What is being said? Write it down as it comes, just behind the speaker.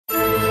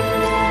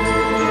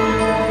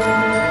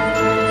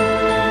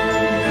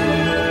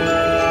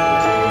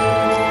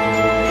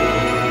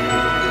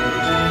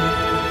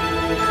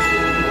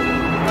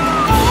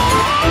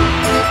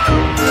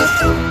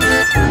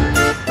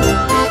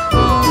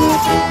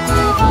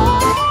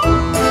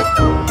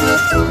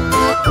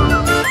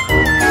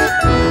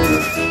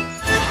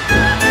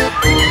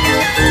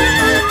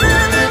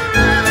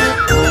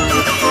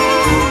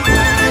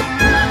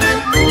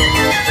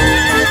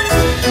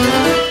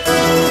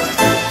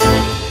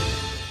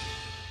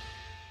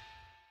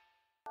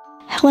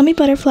Hello me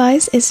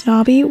butterflies, it's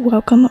Nobby.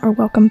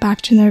 Welcome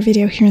back to another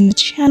video here on the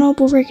channel.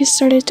 Before we get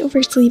started, don't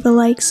forget to leave a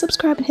like,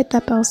 subscribe, and hit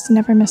that bell so you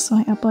never miss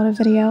when I upload a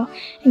video.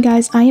 And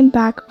guys, I am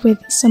back with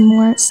some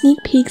more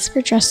sneak peeks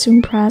for Dress to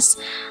Impress.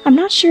 I'm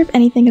not sure if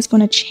anything is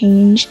going to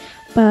change,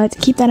 but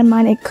keep that in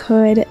mind, it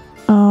could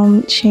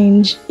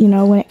change,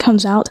 when it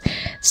comes out.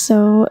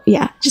 So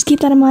yeah, just keep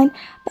that in mind.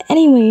 But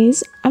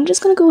anyways, I'm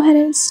just gonna go ahead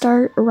and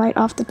start right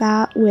off the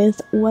bat with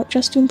what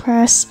Dress to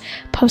Impress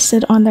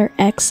posted on their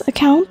X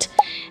account.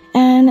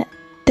 And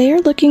they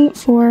are looking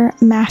for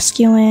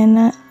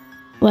masculine,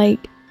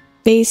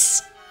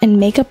 face and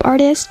makeup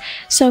artists.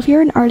 So if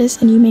you're an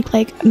artist and you make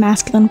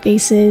masculine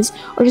faces,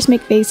 or just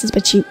make faces,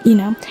 but you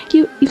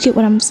get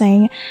what I'm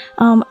saying,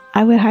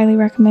 I would highly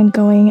recommend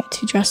going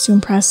to Dress to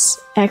Impress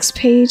X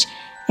page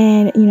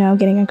and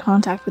getting in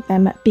contact with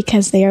them,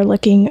 because they are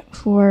looking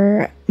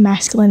for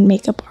masculine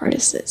makeup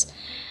artists.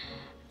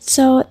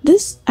 So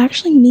this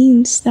actually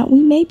means that we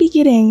may be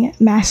getting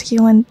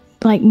masculine,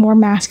 more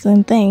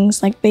masculine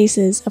things, like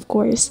faces, of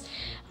course.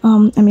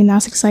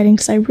 That's exciting,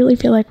 because I really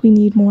feel like we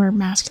need more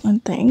masculine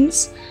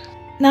things.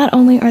 Not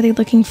only are they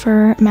looking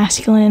for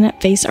masculine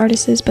face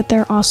artists, but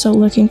they're also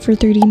looking for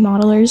 3D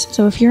modelers.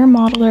 So if you're a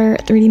modeler,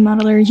 3D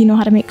modeler, you know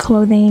how to make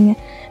clothing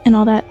and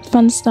all that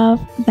fun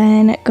stuff,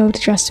 then go to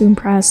Dress to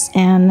Impress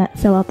and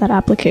fill out that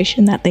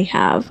application that they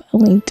have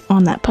linked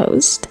on that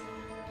post.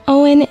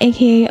 Owen,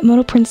 aka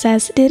Model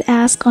Princess, did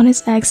ask on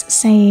his X,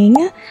 saying,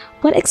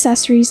 "What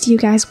accessories do you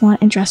guys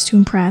want in Dress to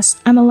Impress?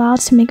 I'm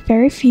allowed to make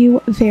very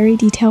few, very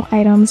detailed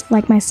items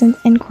like my synth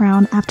and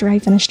crown after I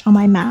finished all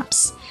my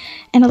maps."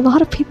 And a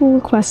lot of people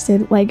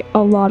requested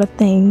a lot of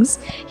things.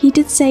 He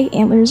did say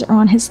antlers are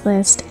on his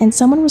list, and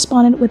someone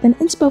responded with an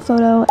inspo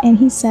photo, and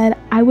he said,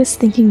 "I was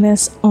thinking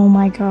this, oh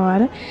my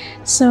god."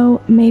 So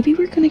maybe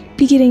we're gonna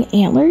be getting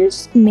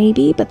antlers,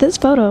 maybe, but this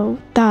photo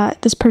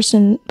that this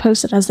person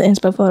posted as the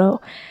inspo photo,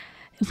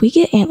 if we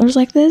get antlers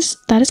like this,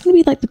 that is gonna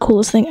be the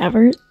coolest thing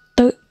ever.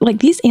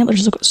 These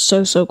antlers look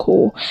so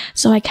cool.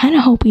 So I kind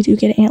of hope we do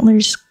get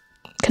antlers,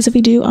 because if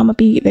we do, I'm gonna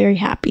be very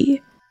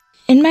happy.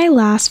 In my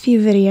last few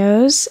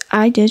videos,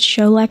 I did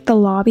show the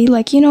lobby,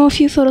 a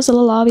few photos of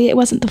the lobby. It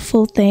wasn't the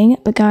full thing,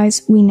 but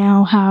guys, we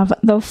now have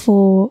the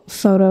full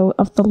photo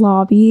of the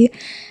lobby.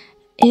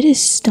 It is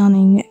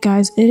stunning,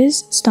 guys. It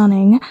is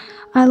stunning.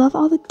 I love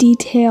all the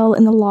detail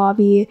in the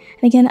lobby.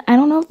 And again, I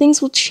don't know if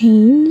things will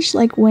change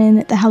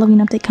when the Halloween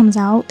update comes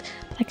out,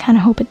 but I kind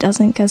of hope it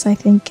doesn't, because I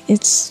think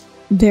it's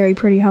very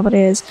pretty how it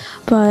is.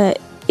 But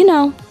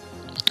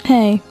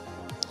hey,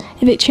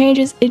 if it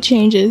changes, it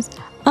changes.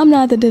 I'm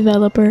not the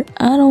developer,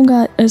 I don't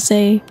got a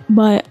say,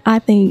 but I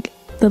think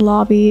the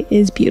lobby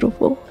is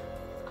beautiful.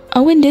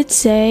 Owen did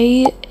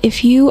say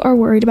if you are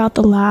worried about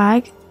the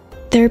lag,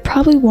 there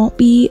probably won't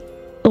be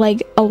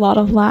a lot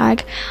of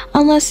lag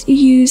unless you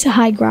use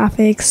high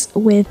graphics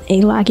with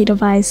a laggy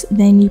device.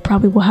 Then you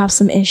probably will have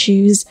some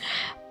issues,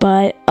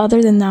 but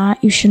other than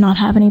that, you should not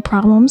have any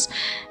problems.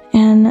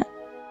 And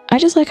I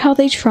just like how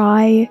they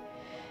try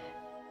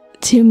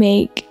to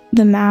make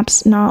the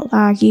maps not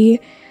laggy,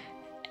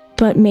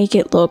 but make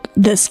it look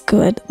this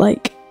good.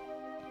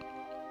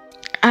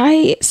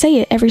 I say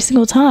it every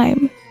single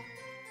time.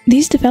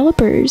 These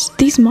developers,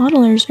 these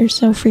modelers are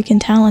so freaking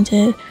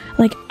talented.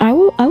 I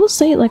will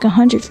say it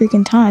 100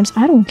 freaking times.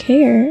 I don't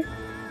care.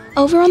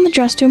 Over on the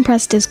Dress to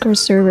Impress Discord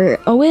server,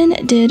 Owen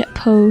did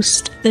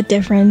post the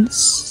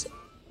difference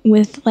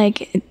with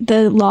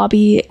the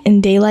lobby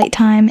in daylight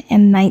time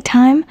and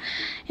nighttime.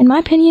 In my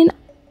opinion,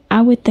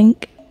 I would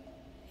think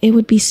it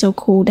would be so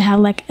cool to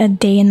have a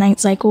day and night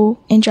cycle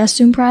in Dress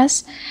to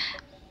Impress,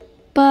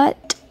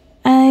 but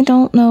I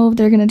don't know if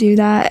they're gonna do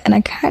that, and I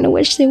kind of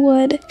wish they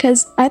would,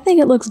 because I think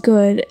it looks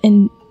good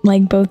in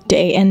both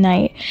day and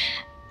night,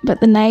 but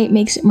the night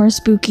makes it more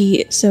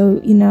spooky.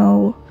 So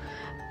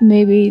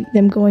maybe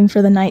them going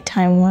for the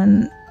nighttime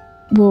one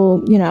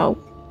will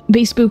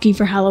be spooky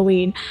for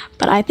Halloween.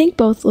 But I think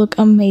both look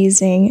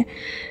amazing.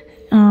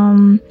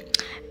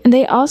 And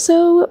they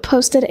also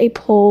posted a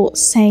poll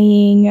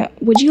saying,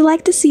 "Would you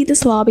like to see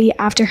this lobby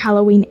after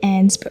Halloween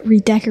ends but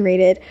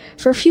redecorated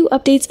for a few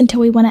updates until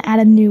we want to add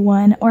a new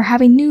one, or have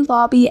a new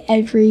lobby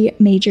every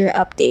major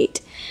update?"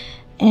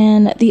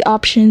 And the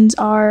options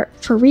are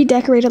for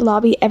redecorated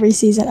lobby every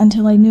season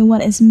until a new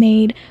one is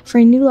made, for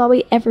a new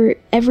lobby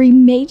every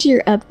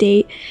major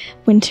update,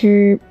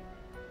 winter,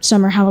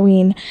 summer,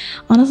 Halloween.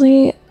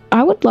 Honestly,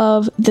 I would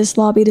love this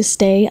lobby to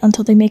stay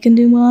until they make a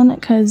new one,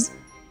 because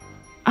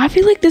I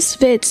feel this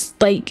fits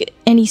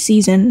any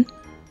season,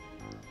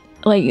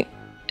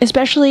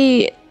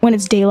 especially when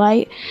it's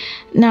daylight.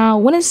 Now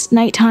when it's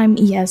nighttime,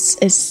 yes,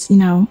 it's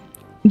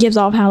gives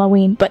off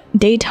Halloween, but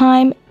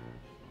daytime,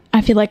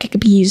 I feel it could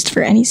be used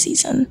for any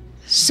season.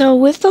 So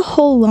with the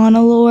whole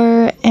Lana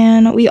lore,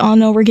 and we all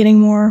know we're getting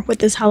more with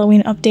this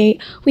Halloween update,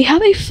 we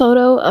have a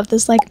photo of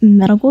this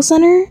medical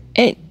center.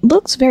 It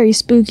looks very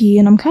spooky,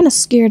 and I'm kind of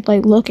scared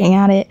looking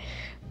at it,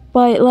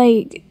 but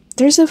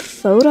there's a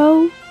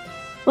photo,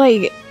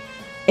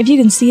 if you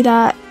can see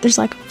that, there's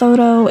a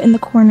photo in the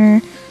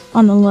corner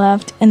on the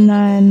left, and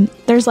then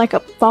there's a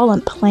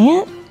fallen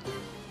plant.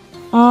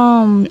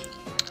 I'm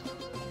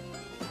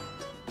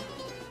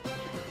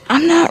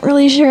not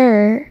really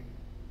sure,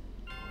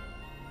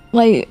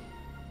 like,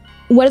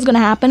 what is gonna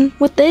happen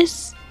with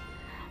this.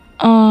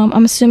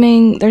 I'm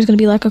assuming there's gonna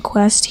be like a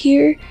quest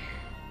here,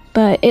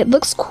 but it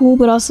looks cool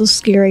but also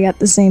scary at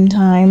the same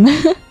time.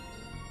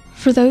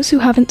 For those who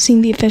haven't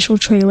seen the official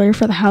trailer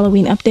for the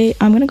Halloween update,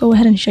 I'm gonna go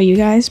ahead and show you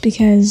guys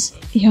because,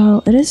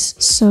 y'all, it is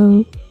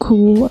so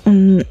cool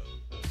and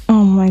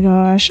oh my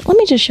gosh. Let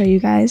me just show you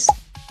guys.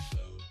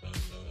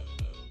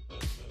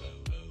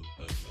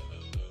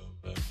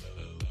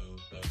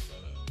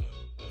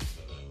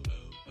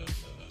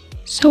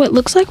 So it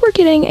looks like we're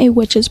getting a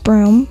witch's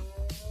broom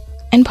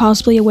and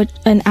possibly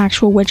an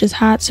actual witch's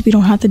hat, so we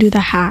don't have to do the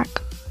hack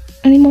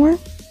anymore.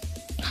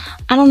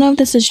 I don't know if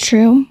this is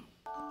true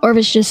or if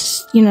it's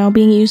just, you know,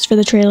 being used for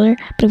the trailer,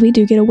 but if we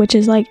do get a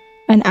witch's, like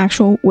an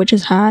actual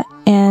witch's hat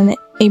and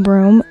a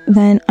broom,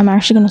 then I'm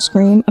actually gonna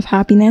scream of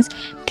happiness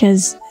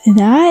because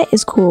that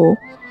is cool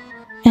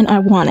and I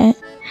want it.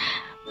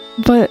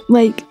 But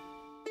like,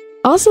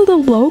 also the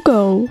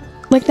logo,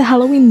 like the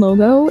Halloween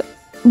logo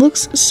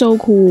looks so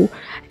cool,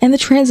 and the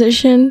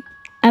transition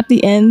at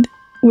the end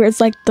where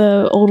it's like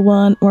the old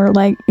one or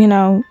like, you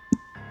know,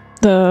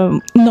 the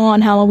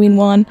non-Halloween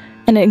one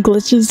and it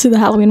glitches to the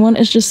Halloween one,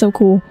 it's just so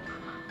cool.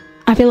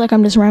 I feel like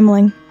I'm just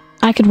rambling.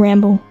 I could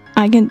ramble.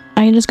 I can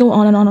just go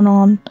on and on and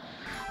on,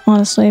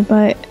 honestly,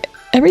 but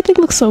everything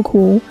looks so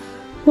cool.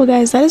 Well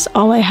guys, that is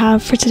all I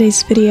have for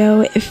today's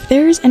video. If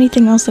there's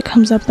anything else that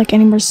comes up, like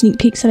any more sneak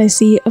peeks that I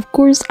see, of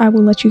course I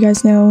will let you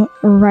guys know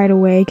right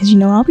away, because you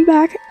know I'll be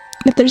back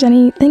if there's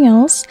anything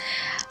else.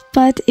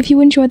 But if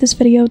you enjoyed this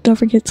video, don't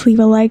forget to leave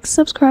a like,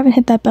 subscribe, and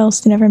hit that bell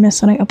so you never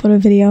miss when I upload a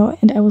video,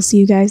 and I will see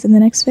you guys in the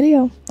next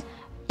video.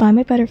 Bye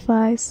my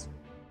butterflies.